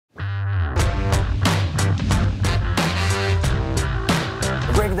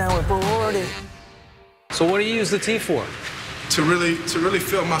So what do you use the tee for? To really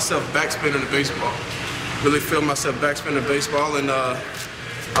feel myself backspinning the baseball. Really feel myself backspinning the baseball, and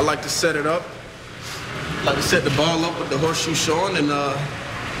I like to set it up. I like to set the ball up with the horseshoe showing, and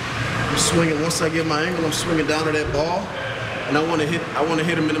I'm swinging. Once I get my angle, I'm swinging down to that ball, and I want to hit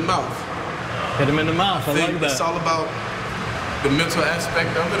him in the mouth. Hit him in the mouth. I like that. It's all about the mental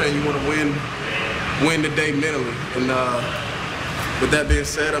aspect of it, and you want to win the day mentally. And with that being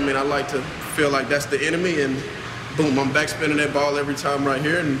said, I mean, I like to feel like that's the enemy, and boom, I'm backspinning that ball every time right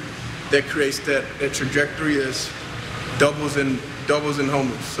here, and that creates that trajectory as doubles and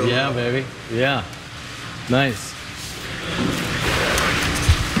homers. So, yeah, baby. Yeah. Nice.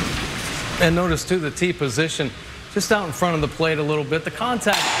 And notice, too, the tee position just out in front of the plate a little bit. The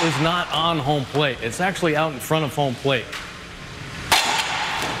contact is not on home plate. It's actually out in front of home plate.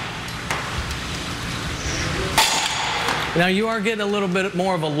 Now, you are getting a little bit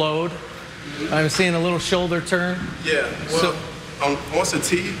more of a load. I'm seeing a little shoulder turn. Yeah. Well, once a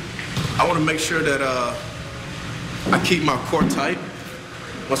tee, I want to make sure that I keep my core tight.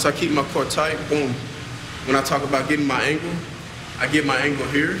 Once I keep my core tight, boom. When I talk about getting my angle, I get my angle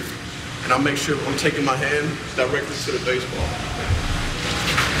here, and I make sure I'm taking my hand directly to the baseball.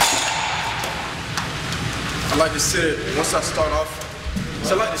 I like to sit it once I start off.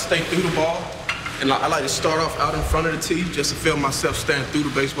 So I like to stay through the ball, and I like to start off out in front of the tee just to feel myself stand through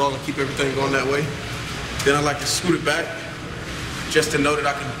the baseball and keep everything going that way. Then I like to scoot it back, just to know that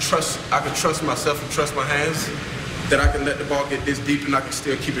I can trust myself and trust my hands, that I can let the ball get this deep and I can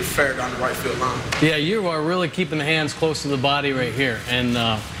still keep it fair down the right field line. Yeah, you are really keeping the hands close to the body right here, and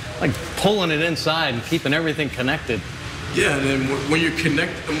like pulling it inside and keeping everything connected. Yeah, and then when you're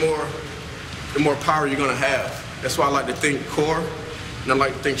connected, the more power you're gonna have. That's why I like to think core, and I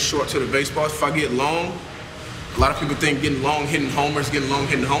like to think short to the baseball. If I get long, a lot of people think getting long hitting homers,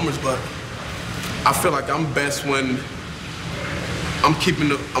 but I feel like I'm best when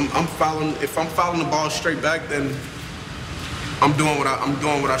if I'm following the ball straight back, then I'm doing what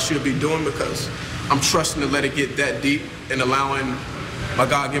I should be doing, because I'm trusting to let it get that deep and allowing my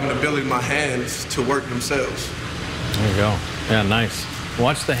God-given ability, my hands, to work themselves. There you go. Yeah, nice.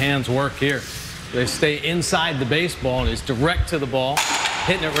 Watch the hands work here. They stay inside the baseball and it's direct to the ball,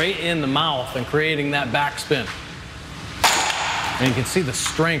 hitting it right in the mouth and creating that backspin. And you can see the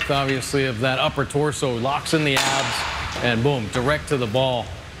strength, obviously, of that upper torso. Locks in the abs, and boom, direct to the ball.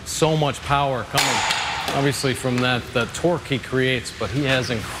 So much power coming, obviously, from that torque he creates, but he has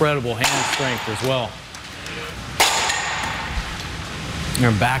incredible hand strength as well.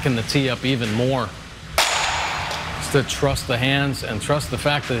 They're backing the tee up even more. Just to trust the hands and trust the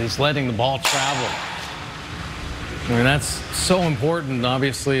fact that he's letting the ball travel. I mean, that's so important,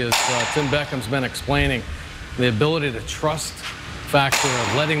 obviously, as Tim Beckham's been explaining. The ability to trust factor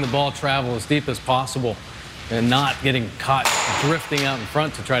of letting the ball travel as deep as possible and not getting caught drifting out in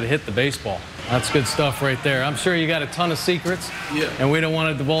front to try to hit the baseball. That's good stuff right there. I'm sure you got a ton of secrets, and we don't want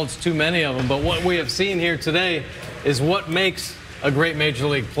to divulge too many of them, but what we have seen here today is what makes a great Major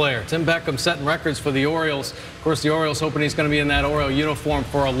League player. Tim Beckham setting records for the Orioles. Of course, the Orioles hoping he's going to be in that Oriole uniform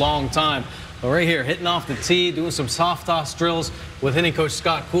for a long time. But right here, hitting off the tee, doing some soft toss drills with hitting coach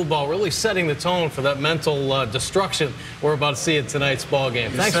Scott Coolbaugh, really setting the tone for that mental destruction we're about to see in tonight's ball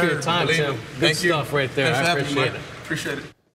game. Thanks for your time, Tim. Good stuff right there. I appreciate it. Appreciate it.